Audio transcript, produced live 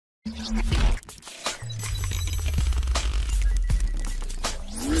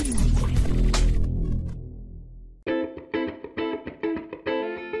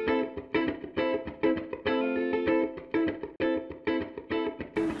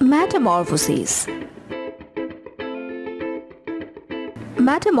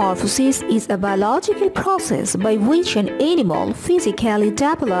Metamorphosis is a biological process by which an animal physically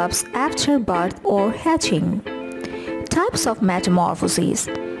develops after birth or hatching. Types of metamorphosis.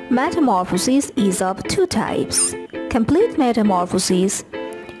 Metamorphosis is of two types: complete metamorphosis,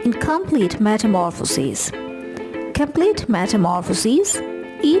 incomplete metamorphosis. Complete metamorphosis.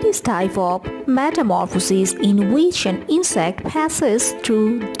 It is type of metamorphosis in which an insect passes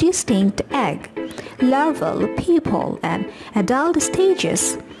through distinct egg, larval, pupal, and adult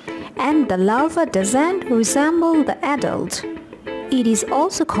stages, and the larva doesn't resemble the adult. It is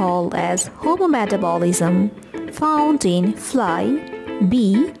also called as homometabolism, found in fly,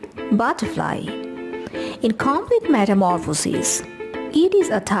 bee, butterfly. Incomplete metamorphosis. It is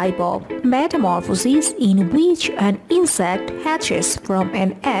a type of metamorphosis in which an insect hatches from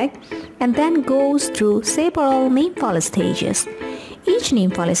an egg and then goes through several nymphal stages. Each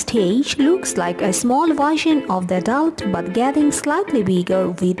nymphal stage looks like a small version of the adult but getting slightly bigger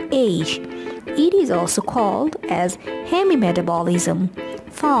with age. It is also called as hemimetabolism,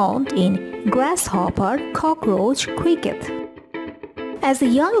 found in grasshopper, cockroach, cricket. As the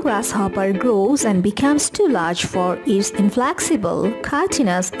young grasshopper grows and becomes too large for its inflexible,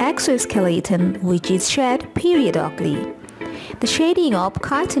 chitinous exoskeleton, which is shed periodically. The shedding of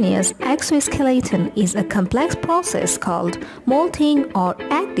chitinous exoskeleton is a complex process called molting or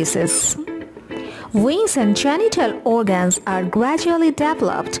ecdysis. Wings and genital organs are gradually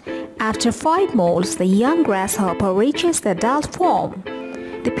developed. After 5 molts, the young grasshopper reaches the adult form.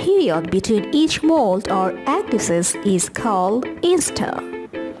 The period between each molt or ecdysis is called instar.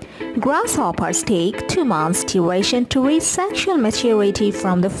 Grasshoppers take 2 months duration to reach sexual maturity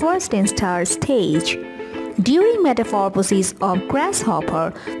from the first instar stage. During metamorphosis of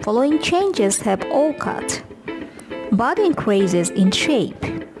grasshopper, following changes have occurred. Body increases in shape.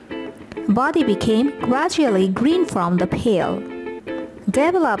 Body became gradually green from the pale.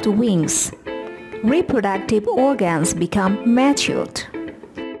 Developed wings. Reproductive organs become matured.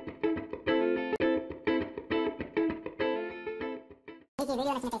 If you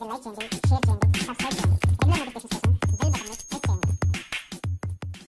video like to make a like change, share change, subscribe change. Regular notification station.